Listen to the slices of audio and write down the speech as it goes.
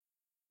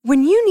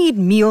When you need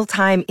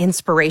mealtime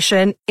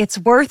inspiration, it's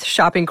worth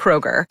shopping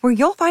Kroger, where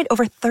you'll find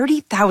over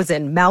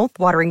 30,000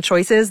 mouth-watering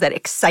choices that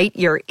excite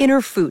your inner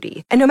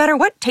foodie. And no matter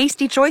what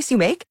tasty choice you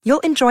make,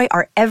 you'll enjoy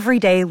our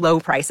everyday low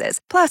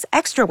prices, plus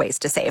extra ways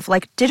to save,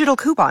 like digital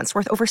coupons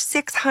worth over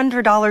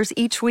 $600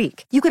 each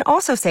week. You can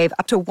also save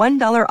up to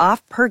 $1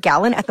 off per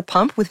gallon at the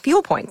pump with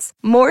fuel points.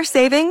 More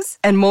savings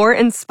and more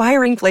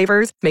inspiring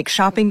flavors make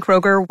shopping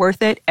Kroger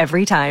worth it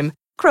every time.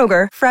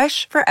 Kroger,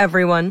 fresh for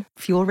everyone.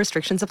 Fuel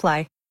restrictions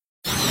apply.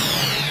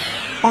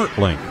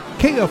 ArtLink.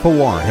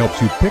 KFOR helps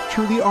you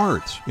picture the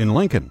arts in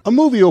Lincoln. A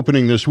movie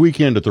opening this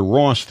weekend at the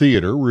Ross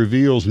Theatre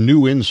reveals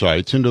new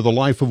insights into the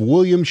life of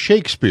William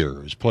Shakespeare,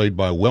 who's played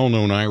by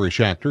well-known Irish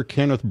actor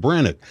Kenneth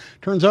Branagh.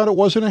 Turns out it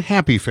wasn't a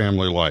happy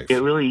family life.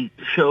 It really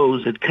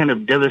shows the kind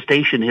of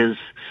devastation his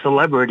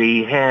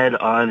celebrity had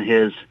on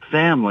his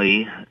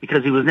family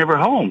because he was never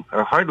home,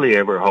 or hardly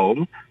ever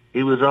home.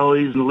 He was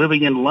always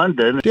living in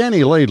London. Danny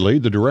Laidley,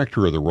 the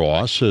director of the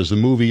Ross, says the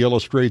movie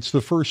illustrates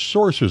the first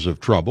sources of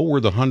trouble were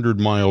the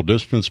 100-mile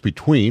distance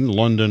between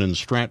London and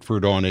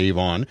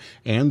Stratford-on-Avon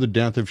and the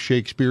death of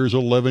Shakespeare's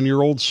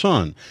 11-year-old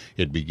son.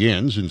 It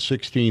begins in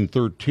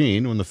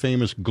 1613 when the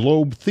famous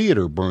Globe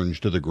Theatre burns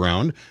to the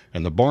ground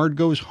and the bard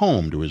goes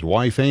home to his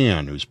wife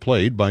Anne, who's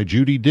played by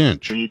Judi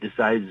Dench. He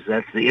decides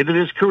that's the end of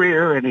his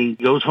career and he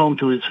goes home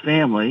to his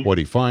family. What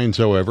he finds,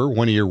 however,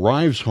 when he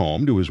arrives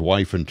home to his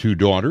wife and 2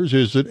 daughters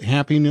is that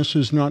happiness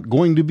is not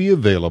going to be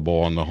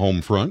available on the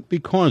home front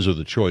because of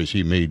the choice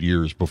he made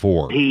years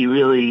before. He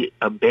really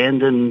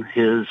abandoned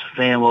his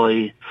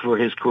family for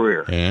his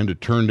career. And it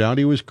turned out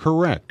he was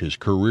correct. His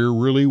career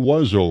really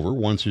was over.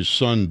 Once his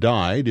son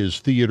died, his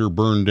theater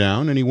burned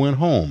down and he went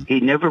home. He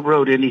never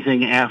wrote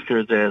anything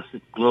after the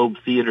Globe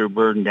Theatre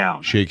burned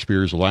down.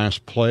 Shakespeare's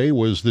last play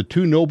was The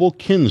Two Noble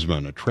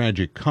Kinsmen, a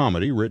tragic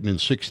comedy written in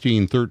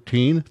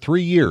 1613,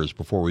 3 years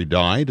before he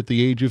died at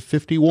the age of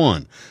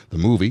 51. The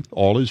movie,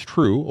 All Is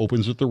True,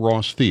 opens at the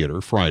Ross Theatre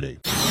Friday.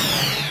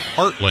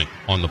 ArtLink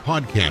on the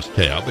podcast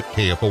tab at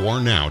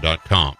KFORnow.com.